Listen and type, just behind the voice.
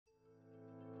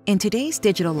In today's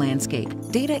digital landscape,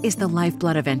 data is the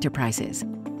lifeblood of enterprises.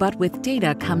 But with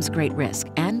data comes great risk,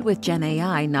 and with Gen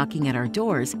AI knocking at our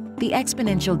doors, the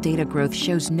exponential data growth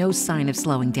shows no sign of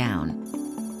slowing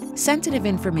down. Sensitive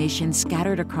information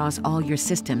scattered across all your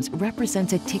systems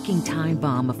represents a ticking time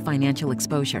bomb of financial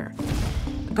exposure.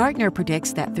 Gartner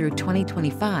predicts that through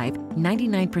 2025,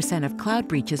 99% of cloud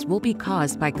breaches will be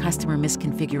caused by customer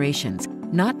misconfigurations,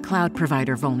 not cloud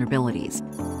provider vulnerabilities.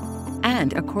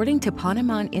 And according to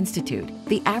Ponemon Institute,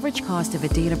 the average cost of a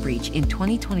data breach in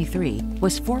 2023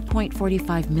 was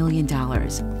 $4.45 million.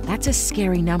 That's a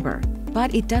scary number,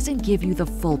 but it doesn't give you the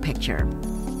full picture.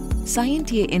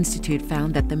 Scientia Institute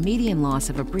found that the median loss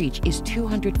of a breach is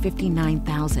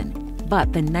 $259,000,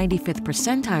 but the 95th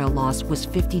percentile loss was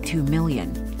 $52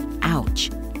 million. Ouch!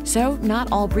 So,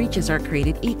 not all breaches are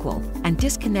created equal, and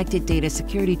disconnected data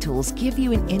security tools give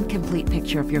you an incomplete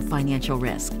picture of your financial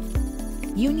risk.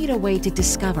 You need a way to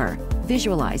discover,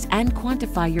 visualize, and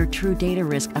quantify your true data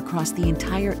risk across the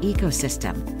entire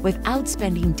ecosystem without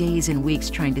spending days and weeks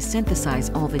trying to synthesize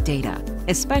all the data,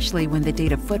 especially when the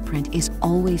data footprint is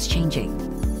always changing.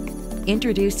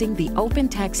 Introducing the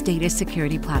OpenText's Data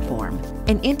Security Platform,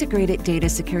 an integrated data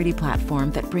security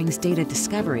platform that brings data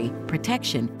discovery,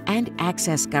 protection, and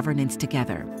access governance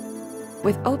together.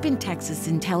 With OpenText's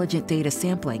intelligent data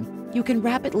sampling, you can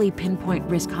rapidly pinpoint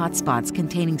risk hotspots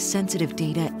containing sensitive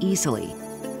data easily.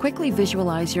 Quickly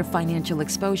visualize your financial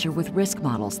exposure with risk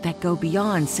models that go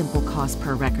beyond simple cost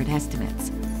per record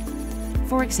estimates.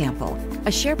 For example,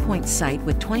 a SharePoint site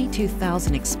with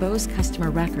 22,000 exposed customer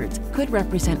records could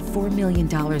represent $4 million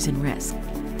in risk.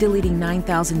 Deleting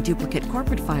 9,000 duplicate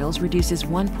corporate files reduces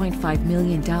 $1.5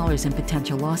 million in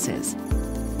potential losses.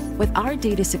 With our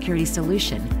data security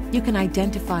solution, you can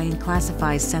identify and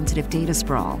classify sensitive data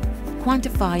sprawl,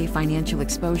 quantify financial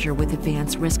exposure with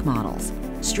advanced risk models,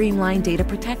 streamline data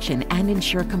protection and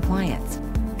ensure compliance,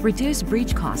 reduce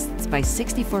breach costs by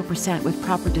 64% with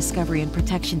proper discovery and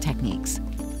protection techniques.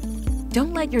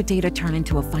 Don't let your data turn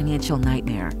into a financial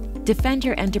nightmare. Defend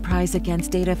your enterprise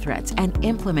against data threats and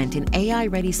implement an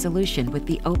AI-ready solution with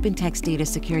the OpenText's Data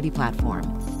Security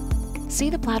Platform.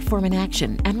 See the platform in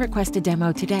action and request a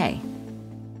demo today.